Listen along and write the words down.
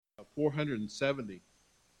470.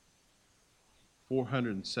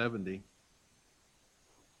 470.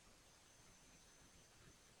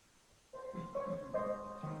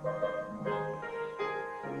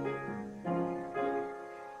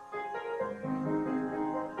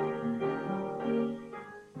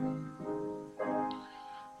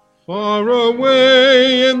 Far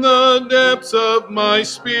away in the depths of my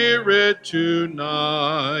spirit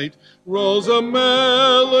tonight rolls a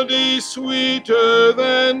melody sweeter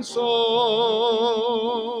than song.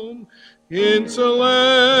 In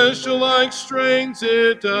celestial-like strains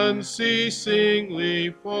it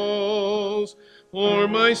unceasingly falls, o'er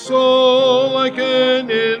my soul like an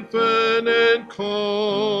infinite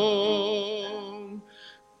calm.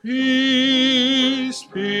 Peace,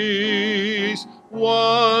 peace,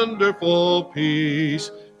 wonderful peace,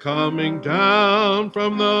 coming down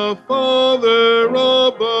from the Father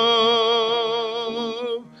above.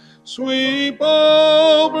 Sweep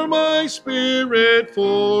over my spirit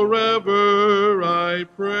forever, I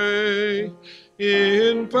pray,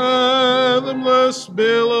 in fathomless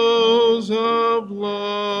billows of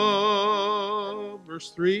love.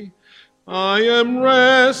 Verse 3. I am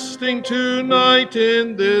resting tonight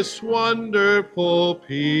in this wonderful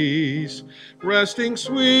peace, resting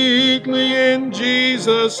sweetly in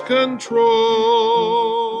Jesus' control.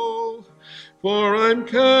 For I'm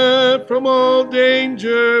kept from all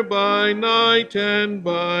danger by night and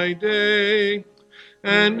by day,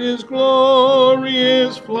 and His glory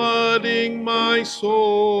is flooding my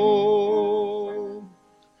soul.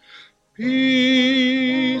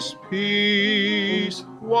 Peace, peace,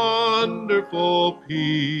 wonderful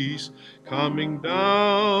peace, coming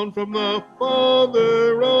down from the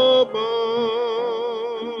Father above.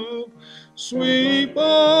 Sweep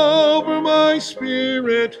over my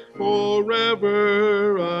spirit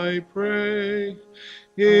forever, I pray,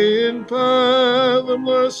 in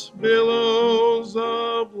fathomless billows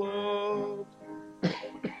of love.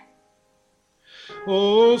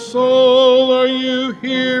 O soul, are you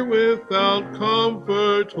here without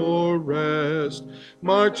comfort or rest,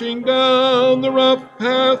 marching down the rough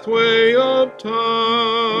pathway of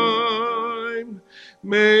time?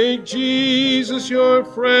 Make Jesus your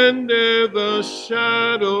friend ere the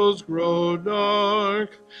shadows grow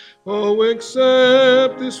dark. Oh,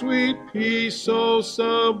 accept this sweet peace so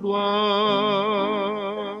sublime.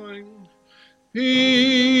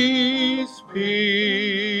 Peace,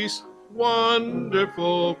 peace,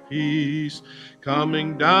 wonderful peace,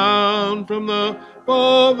 coming down from the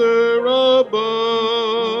Father above.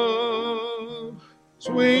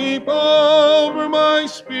 Sweep over my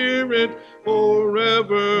spirit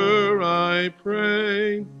forever, I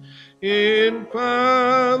pray, in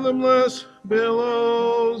fathomless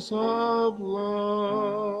billows of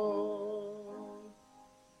love.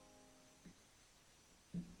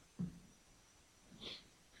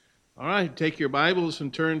 All right, take your Bibles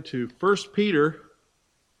and turn to 1 Peter.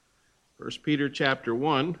 1 Peter chapter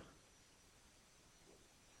 1.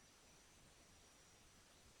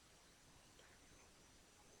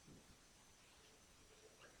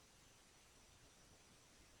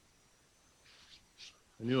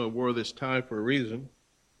 I knew I wore this tie for a reason.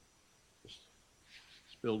 Just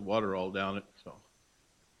spilled water all down it, so.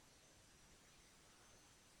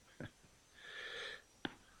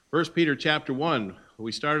 1 Peter chapter 1.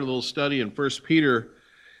 We started a little study in 1 Peter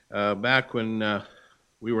back when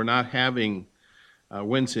we were not having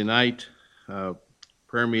Wednesday night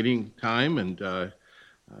prayer meeting time, and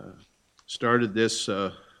started this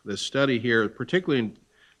study here, particularly in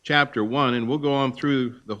chapter 1, and we'll go on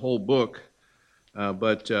through the whole book.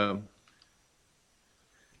 But in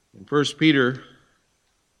 1 Peter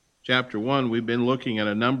chapter 1, we've been looking at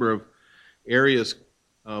a number of areas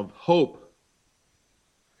of hope.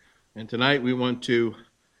 And tonight we want to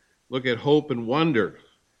look at hope and wonder.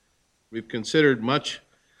 We've considered much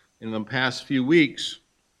in the past few weeks.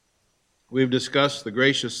 We've discussed the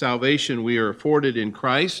gracious salvation we are afforded in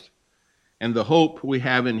Christ and the hope we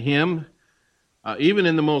have in Him, even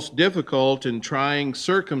in the most difficult and trying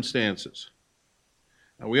circumstances.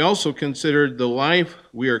 We also considered the life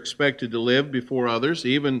we are expected to live before others,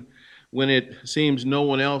 even when it seems no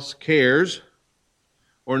one else cares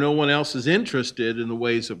or no one else is interested in the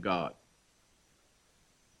ways of God.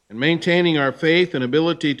 And maintaining our faith and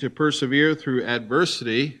ability to persevere through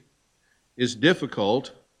adversity is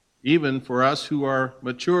difficult, even for us who are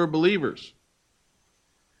mature believers.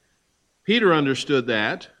 Peter understood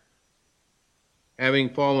that,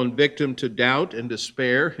 having fallen victim to doubt and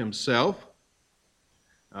despair himself.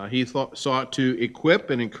 He sought to equip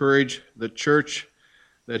and encourage the church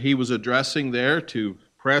that he was addressing there to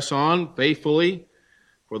press on faithfully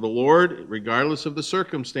for the Lord, regardless of the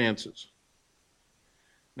circumstances.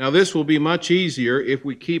 Now, this will be much easier if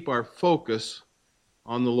we keep our focus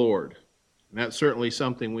on the Lord. And that's certainly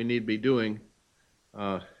something we need to be doing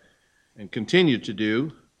and continue to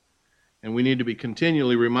do. And we need to be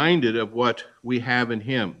continually reminded of what we have in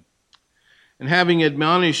Him. And having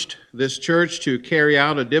admonished this church to carry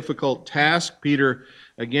out a difficult task, Peter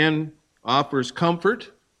again offers comfort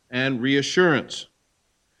and reassurance.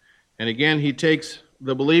 And again, he takes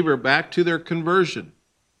the believer back to their conversion.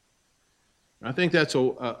 I think that's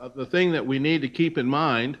the thing that we need to keep in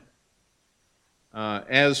mind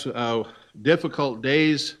as difficult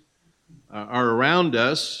days are around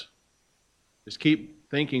us. Just keep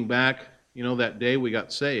thinking back, that day we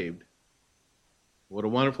got saved. What a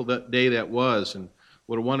wonderful day that was, and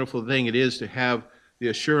what a wonderful thing it is to have the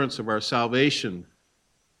assurance of our salvation,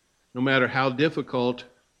 no matter how difficult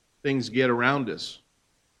things get around us.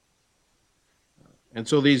 And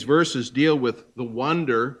so these verses deal with the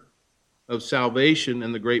wonder of salvation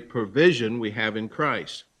and the great provision we have in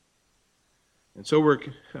Christ. And so we're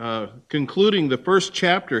concluding the first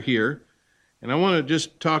chapter here, and I want to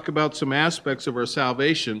just talk about some aspects of our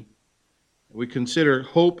salvation. We consider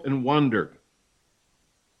hope and wonder.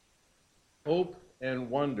 Hope and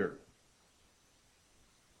wonder.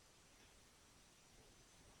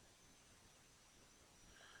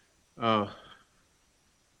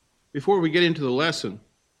 Before we get into the lesson,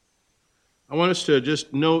 I want us to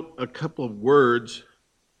just note a couple of words.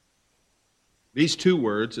 These two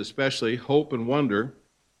words, especially hope and wonder,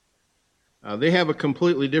 they have a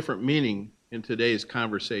completely different meaning in today's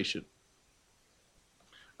conversation.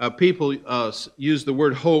 People use the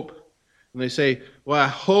word hope, and they say, well, I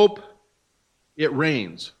hope it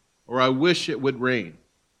rains, or I wish it would rain.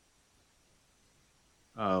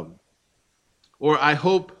 Or I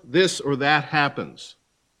hope this or that happens.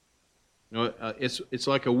 It's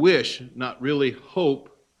like a wish, not really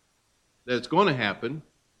hope that it's going to happen,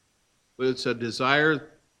 but it's a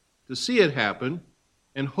desire to see it happen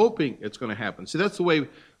and hoping it's going to happen. See, that's the way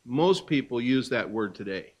most people use that word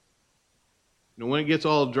today. When it gets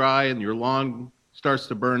all dry and your lawn starts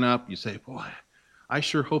to burn up, you say, boy, I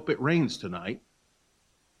sure hope it rains tonight.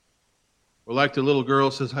 Or like the little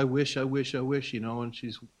girl says, I wish, and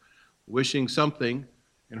she's wishing something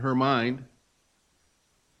in her mind.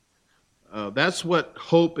 That's what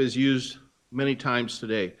hope is used many times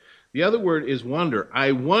today. The other word is wonder.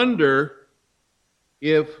 I wonder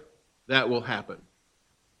if that will happen.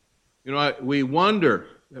 We wonder.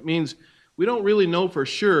 That means we don't really know for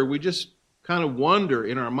sure. We just kind of wonder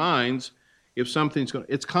in our minds if something's going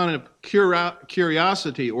to. It's kind of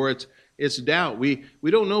curiosity, or it's doubt. We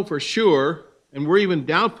don't know for sure, and we're even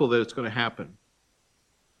doubtful that it's going to happen.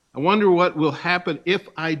 I wonder what will happen if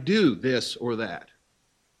I do this or that.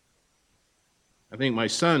 I think my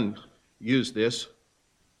son used this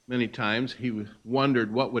many times. He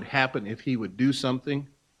wondered what would happen if he would do something,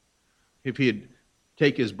 if he'd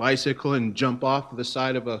take his bicycle and jump off the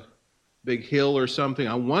side of a big hill or something.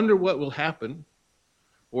 I wonder what will happen.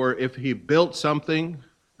 Or if he built something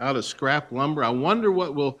out of scrap lumber, I wonder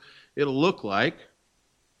what it'll look like.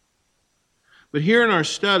 But here in our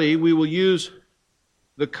study, we will use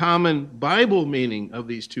the common Bible meaning of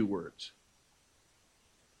these two words.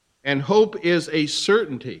 And hope is a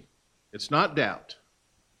certainty. It's not doubt.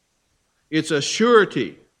 It's a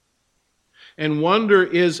surety. And wonder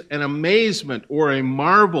is an amazement or a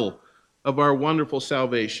marvel of our wonderful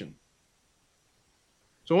salvation.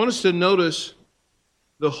 So I want us to notice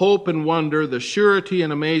the hope and wonder, the surety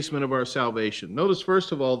and amazement of our salvation. Notice,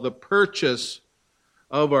 first of all, the purchase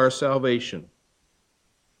of our salvation.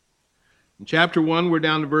 In chapter 1, we're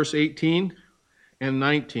down to verse 18 and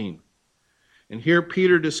 19. And here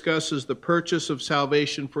Peter discusses the purchase of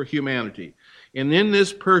salvation for humanity. And in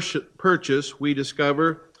this purchase, we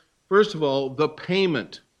discover, first of all, the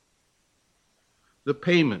payment. The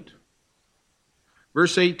payment.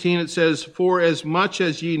 Verse 18, it says, For as much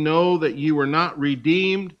as ye know that ye were not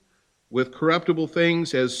redeemed with corruptible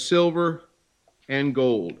things as silver and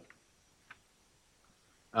gold.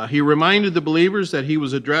 He reminded the believers that he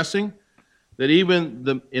was addressing that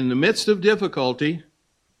even in the midst of difficulty,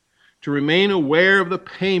 to remain aware of the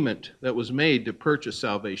payment that was made to purchase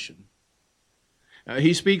salvation.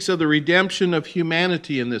 He speaks of the redemption of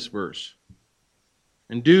humanity in this verse.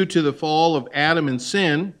 And due to the fall of Adam in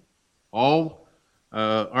sin, all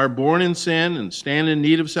are born in sin and stand in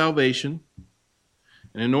need of salvation.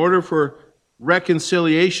 And in order for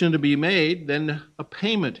reconciliation to be made, then a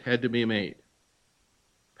payment had to be made.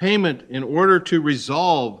 Payment in order to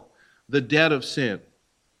resolve the debt of sin.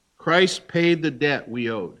 Christ paid the debt we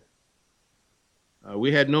owed.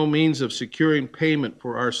 We had no means of securing payment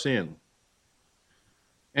for our sin.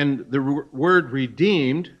 And the word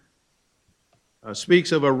redeemed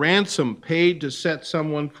speaks of a ransom paid to set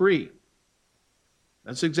someone free.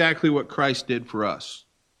 That's exactly what Christ did for us.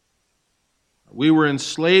 We were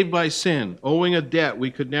enslaved by sin, owing a debt we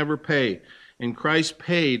could never pay, and Christ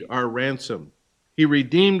paid our ransom. He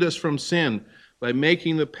redeemed us from sin by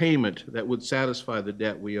making the payment that would satisfy the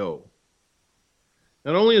debt we owe.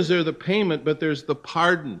 Not only is there the payment, but there's the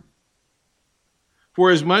pardon. For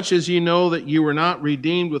as much as ye know that ye were not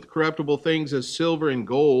redeemed with corruptible things as silver and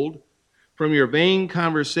gold, from your vain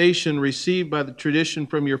conversation received by the tradition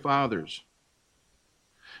from your fathers.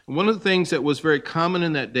 And one of the things that was very common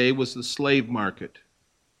in that day was the slave market.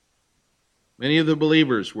 Many of the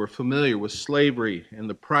believers were familiar with slavery and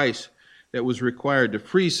the price that was required to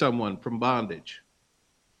free someone from bondage.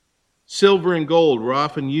 Silver and gold were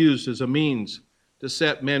often used as a means to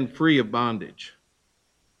set men free of bondage.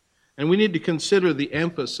 And we need to consider the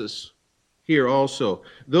emphasis here also.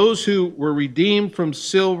 Those who were redeemed from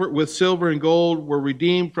with silver and gold were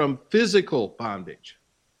redeemed from physical bondage.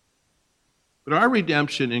 But our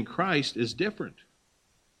redemption in Christ is different.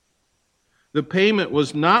 The payment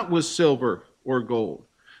was not with silver or gold.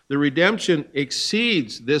 The redemption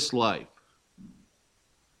exceeds this life.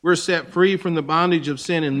 We're set free from the bondage of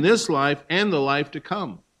sin in this life and the life to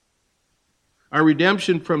come. Our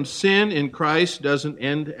redemption from sin in Christ doesn't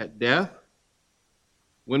end at death.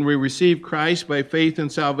 When we receive Christ by faith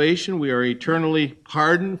and salvation, we are eternally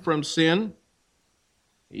pardoned from sin.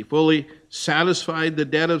 He fully satisfied the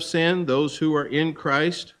debt of sin. Those who are in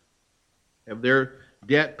Christ have their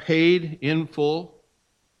debt paid in full.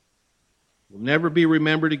 It will never be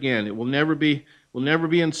remembered again. It will never be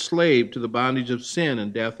enslaved to the bondage of sin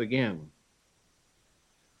and death again.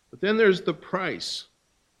 But then there's the price.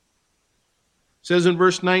 It says in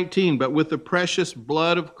verse 19, but with the precious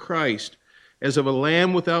blood of Christ, as of a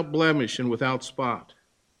lamb without blemish and without spot.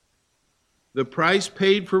 The price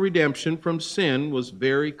paid for redemption from sin was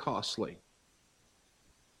very costly.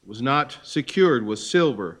 It was not secured with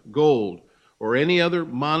silver, gold, or any other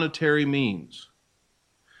monetary means.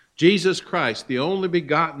 Jesus Christ, the only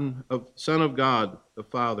begotten Son of God, the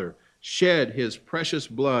Father, shed his precious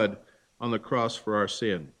blood on the cross for our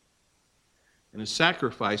sin. And his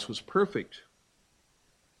sacrifice was perfect.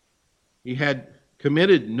 He had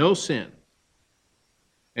committed no sin.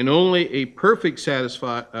 And only a perfect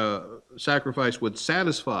sacrifice would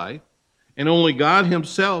satisfy, and only God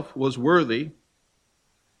himself was worthy,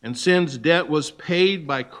 and sin's debt was paid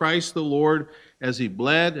by Christ the Lord as he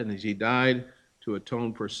bled and as he died to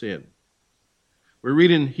atone for sin. We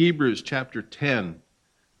read in Hebrews chapter 10,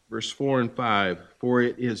 verse 4 and 5, for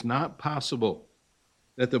it is not possible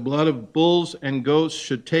that the blood of bulls and goats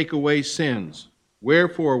should take away sins.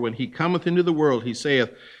 Wherefore, when he cometh into the world, he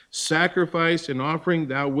saith, sacrifice and offering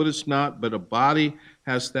thou wouldest not, but a body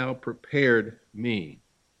hast thou prepared me.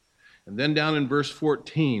 And then down in verse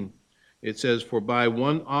 14, it says, for by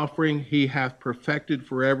one offering he hath perfected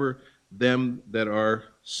forever them that are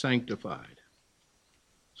sanctified.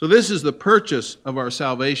 So this is the purchase of our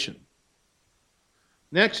salvation.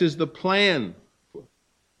 Next is the plan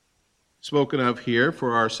spoken of here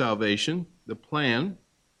for our salvation, the plan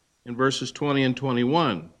in verses 20 and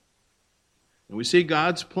 21. And we see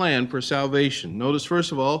God's plan for salvation. Notice,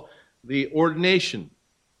 first of all, the ordination.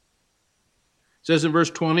 It says in verse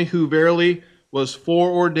 20, who verily was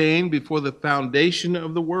foreordained before the foundation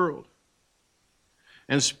of the world.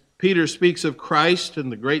 And Peter speaks of Christ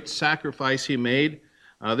and the great sacrifice he made.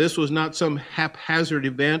 This was not some haphazard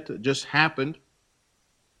event that just happened.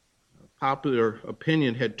 Popular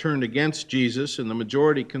opinion had turned against Jesus, and the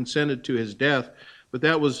majority consented to his death, but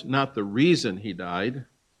that was not the reason he died.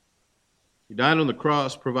 He died on the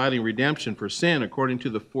cross, providing redemption for sin according to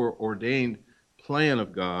the foreordained plan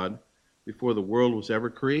of God before the world was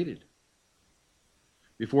ever created.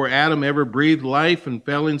 Before Adam ever breathed life and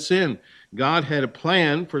fell in sin, God had a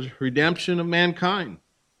plan for redemption of mankind.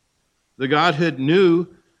 The Godhead knew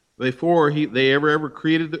before he ever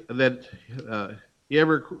created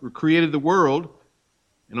the world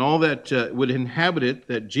and all that would inhabit it,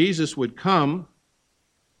 that Jesus would come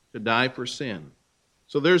to die for sin.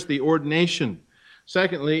 So there's the ordination.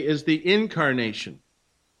 Secondly is the incarnation.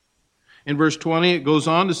 In verse 20, it goes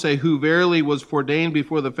on to say, who verily was foreordained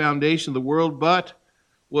before the foundation of the world, but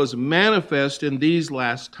was manifest in these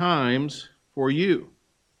last times for you.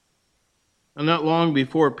 And not long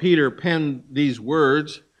before Peter penned these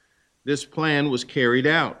words, this plan was carried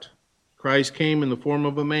out. Christ came in the form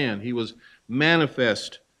of a man. He was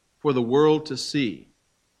manifest for the world to see.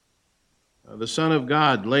 The Son of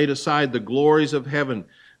God laid aside the glories of heaven,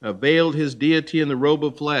 veiled his deity in the robe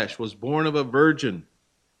of flesh, was born of a virgin,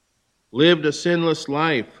 lived a sinless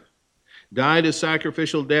life, died a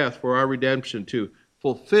sacrificial death for our redemption to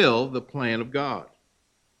fulfill the plan of God.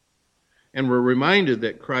 And we're reminded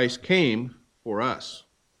that Christ came for us.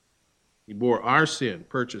 He bore our sin,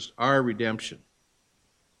 purchased our redemption.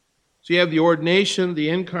 So you have the ordination, the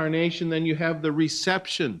incarnation, then you have the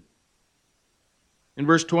reception. In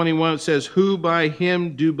verse 21 it says, who by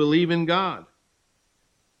him do believe in God.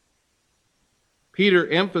 Peter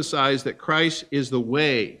emphasized that Christ is the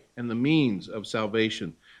way and the means of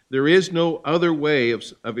salvation. There is no other way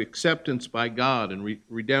of acceptance by God and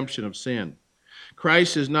redemption of sin.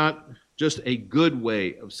 Christ is not just a good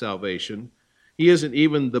way of salvation. He isn't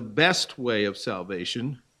even the best way of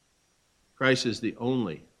salvation. Christ is the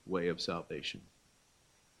only way of salvation.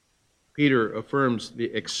 Peter affirms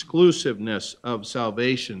the exclusiveness of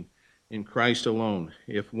salvation in Christ alone.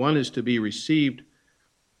 If one is to be received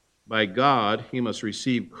by God, he must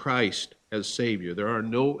receive Christ as Savior. There are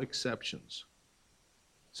no exceptions.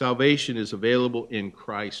 Salvation is available in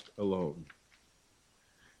Christ alone.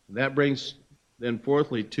 And that brings then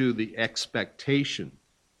fourthly to the expectation.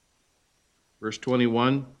 Verse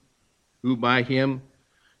 21, who by him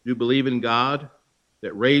do believe in God,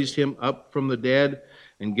 that raised him up from the dead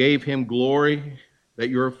and gave him glory, that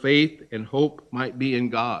your faith and hope might be in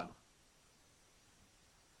God.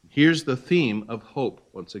 Here's the theme of hope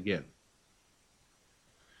once again.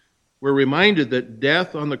 We're reminded that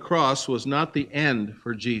death on the cross was not the end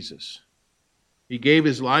for Jesus. He gave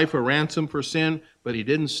his life a ransom for sin, but he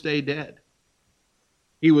didn't stay dead.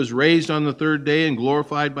 He was raised on the third day and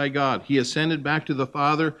glorified by God. He ascended back to the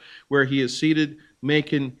Father, where he is seated,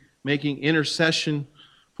 making intercession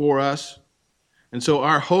for us. And so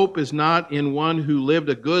our hope is not in one who lived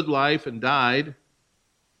a good life and died,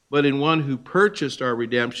 but in one who purchased our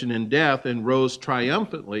redemption in death and rose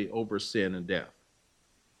triumphantly over sin and death.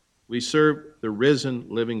 We serve the risen,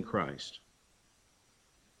 living Christ.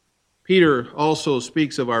 Peter also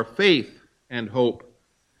speaks of our faith and hope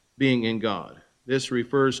being in God. This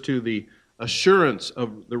refers to the assurance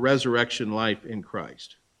of the resurrection life in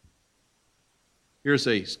Christ. Here's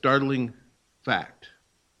a startling fact.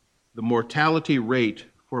 The mortality rate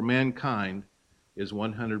for mankind is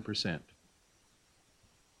 100%. Did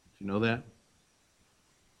you know that?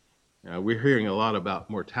 Now, we're hearing a lot about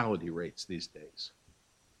mortality rates these days.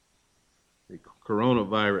 The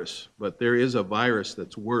coronavirus, but there is a virus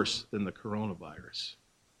that's worse than the coronavirus,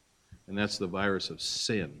 and that's the virus of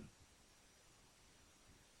sin.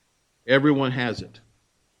 Everyone has it.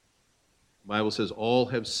 The Bible says all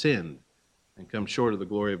have sinned and come short of the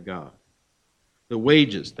glory of God. The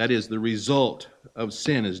wages, that is the result of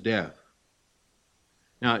sin, is death.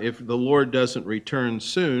 Now, if the Lord doesn't return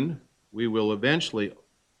soon, we will eventually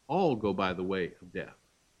all go by the way of death.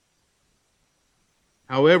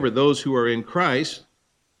 However, those who are in Christ,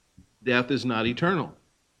 death is not eternal.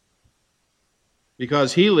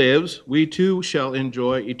 Because he lives, we too shall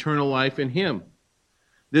enjoy eternal life in him.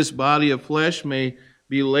 This body of flesh may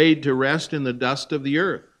be laid to rest in the dust of the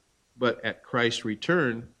earth, but at Christ's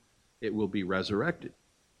return, it will be resurrected.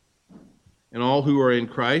 And all who are in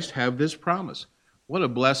Christ have this promise. What a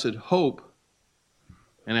blessed hope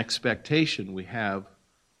and expectation we have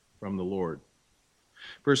from the Lord.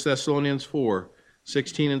 1 Thessalonians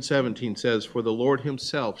 4:16 and 17 says, for the Lord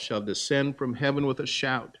himself shall descend from heaven with a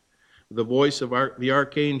shout, with the voice of the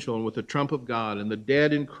archangel, and with the trump of God, and the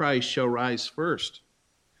dead in Christ shall rise first.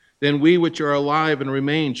 Then we which are alive and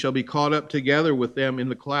remain shall be caught up together with them in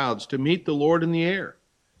the clouds to meet the Lord in the air.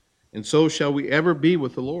 And so shall we ever be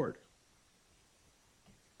with the Lord.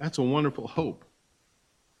 That's a wonderful hope.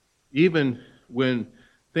 Even when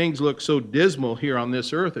things look so dismal here on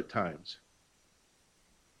this earth at times.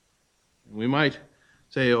 We might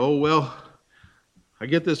say, oh, well, I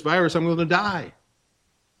get this virus, I'm going to die.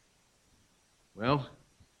 Well,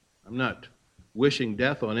 I'm not wishing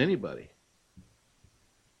death on anybody.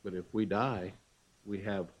 But if we die, we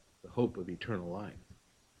have the hope of eternal life.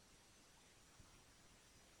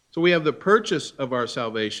 So we have the purchase of our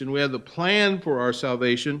salvation, we have the plan for our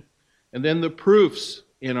salvation, and then the proofs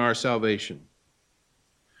in our salvation.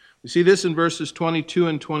 We see this in verses 22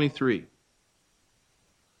 and 23.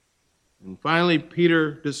 And finally,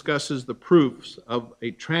 Peter discusses the proofs of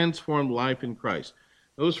a transformed life in Christ.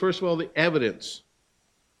 Notice, first of all, the evidence.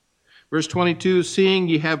 Verse 22, seeing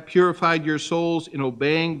ye have purified your souls in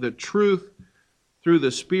obeying the truth through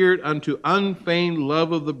the Spirit unto unfeigned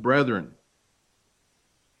love of the brethren.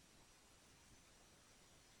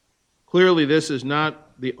 Clearly, this is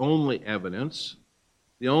not the only evidence,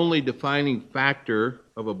 the only defining factor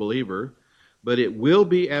of a believer. but it will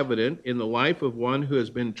be evident in the life of one who has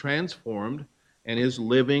been transformed and is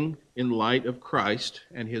living in light of Christ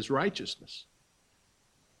and his righteousness.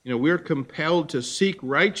 We're compelled to seek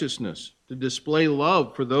righteousness, to display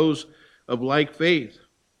love for those of like faith.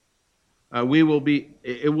 It will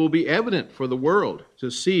be evident for the world to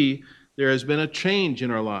see there has been a change in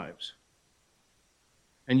our lives.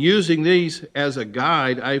 And using these as a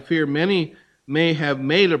guide, I fear many may have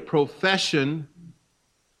made a profession,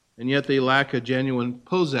 and yet they lack a genuine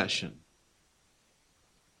possession.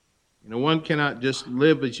 One cannot just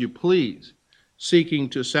live as you please, seeking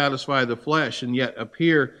to satisfy the flesh, and yet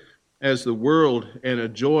appear as the world and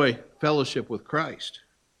enjoy fellowship with Christ.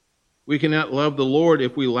 We cannot love the Lord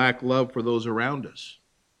if we lack love for those around us.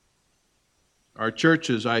 Our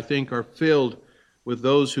churches, I think, are filled with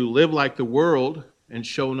those who live like the world and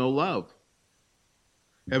show no love,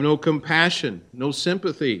 have no compassion, no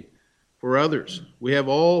sympathy for others. We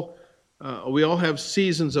all have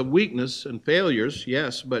seasons of weakness and failures,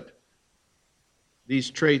 yes, but these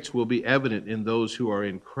traits will be evident in those who are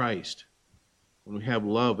in Christ when we have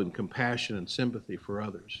love and compassion and sympathy for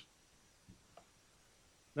others.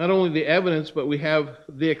 Not only the evidence, but we have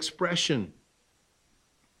the expression.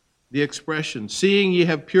 The expression, seeing ye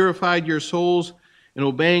have purified your souls in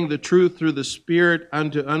obeying the truth through the Spirit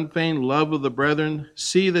unto unfeigned love of the brethren,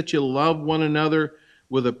 see that you love one another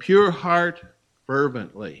with a pure heart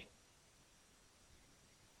fervently.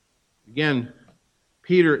 Again,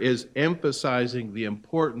 Peter is emphasizing the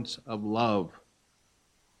importance of love.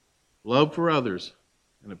 Love for others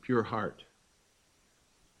and a pure heart.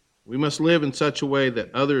 We must live in such a way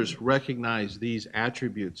that others recognize these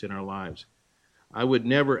attributes in our lives. I would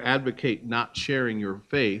never advocate not sharing your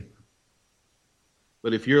faith,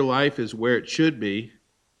 but if your life is where it should be,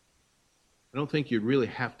 I don't think you'd really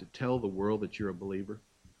have to tell the world that you're a believer.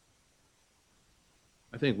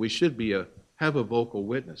 I think we should have a vocal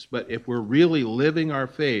witness, but if we're really living our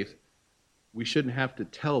faith, we shouldn't have to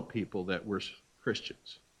tell people that we're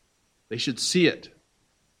Christians. They should see it.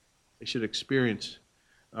 They should experience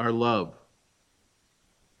our love.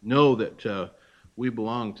 Know that we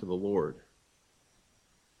belong to the Lord.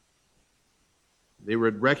 They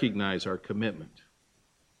would recognize our commitment.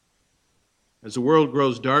 As the world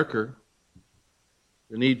grows darker,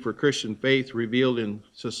 the need for Christian faith revealed in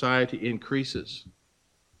society increases.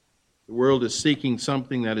 The world is seeking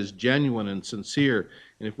something that is genuine and sincere,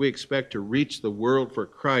 and if we expect to reach the world for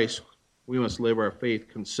Christ, we must live our faith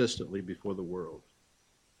consistently before the world.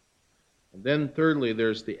 And then thirdly,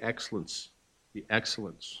 there's the excellence. The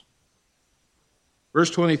excellence.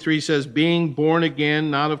 Verse 23 says, being born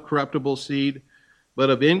again, not of corruptible seed, but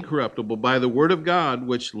of incorruptible, by the word of God,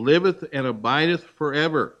 which liveth and abideth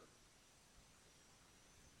forever.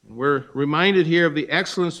 And we're reminded here of the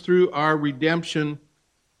excellence through our redemption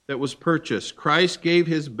that was purchased. Christ gave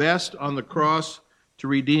his best on the cross to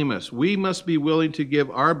redeem us. We must be willing to give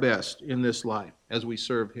our best in this life as we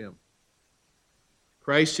serve him.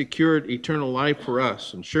 Christ secured eternal life for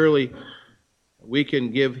us, and surely we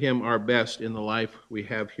can give him our best in the life we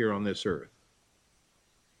have here on this earth.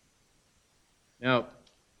 Now,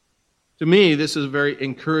 to me, this is a very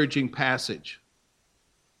encouraging passage.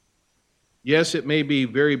 Yes, it may be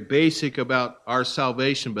very basic about our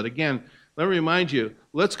salvation, but again, let me remind you,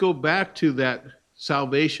 let's go back to that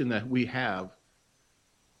salvation that we have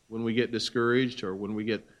when we get discouraged or when we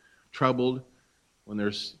get troubled, when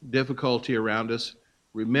there's difficulty around us.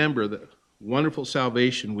 Remember the wonderful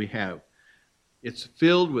salvation we have. It's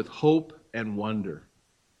filled with hope and wonder.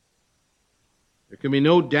 There can be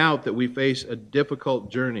no doubt that we face a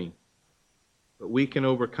difficult journey, but we can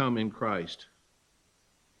overcome in Christ.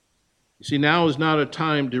 You see, now is not a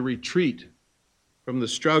time to retreat from the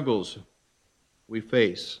struggles we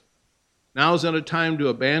face. Now is not a time to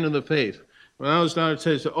abandon the faith. Now is not a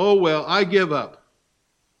time to say, oh, well, I give up.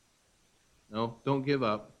 No, don't give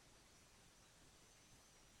up.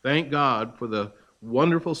 Thank God for the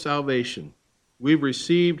wonderful salvation. We've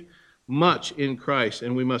received much in Christ,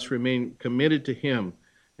 and we must remain committed to him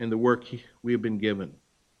and the work we have been given.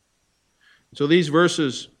 So these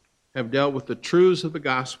verses have dealt with the truths of the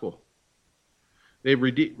gospel. They've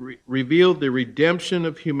revealed the redemption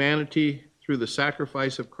of humanity through the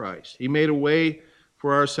sacrifice of Christ. He made a way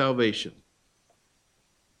for our salvation.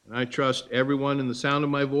 And I trust everyone in the sound of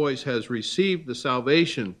my voice has received the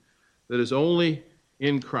salvation that is only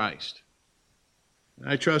in Christ. And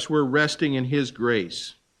I trust we're resting in his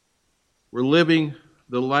grace. We're living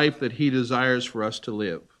the life that he desires for us to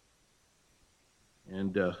live.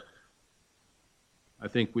 And I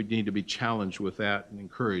think we need to be challenged with that and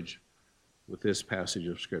encouraged with this passage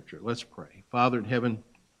of Scripture. Let's pray. Father in heaven,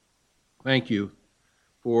 thank you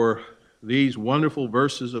for these wonderful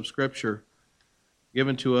verses of Scripture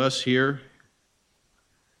given to us here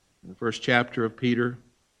in the first chapter of Peter.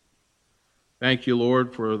 Thank you,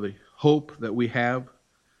 Lord, for the hope that we have,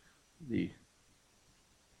 the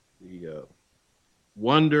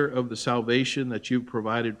wonder of the salvation that you've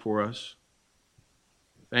provided for us.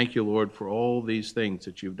 Thank you, Lord, for all these things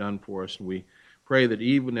that you've done for us. And we pray that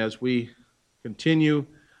even as we continue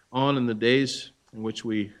on in the days in which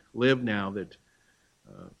we live now, that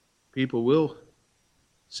people will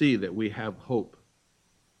see that we have hope.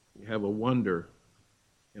 We have a wonder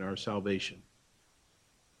in our salvation.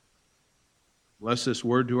 Bless this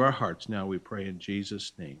word to our hearts now, we pray in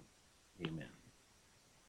Jesus' name. Amen.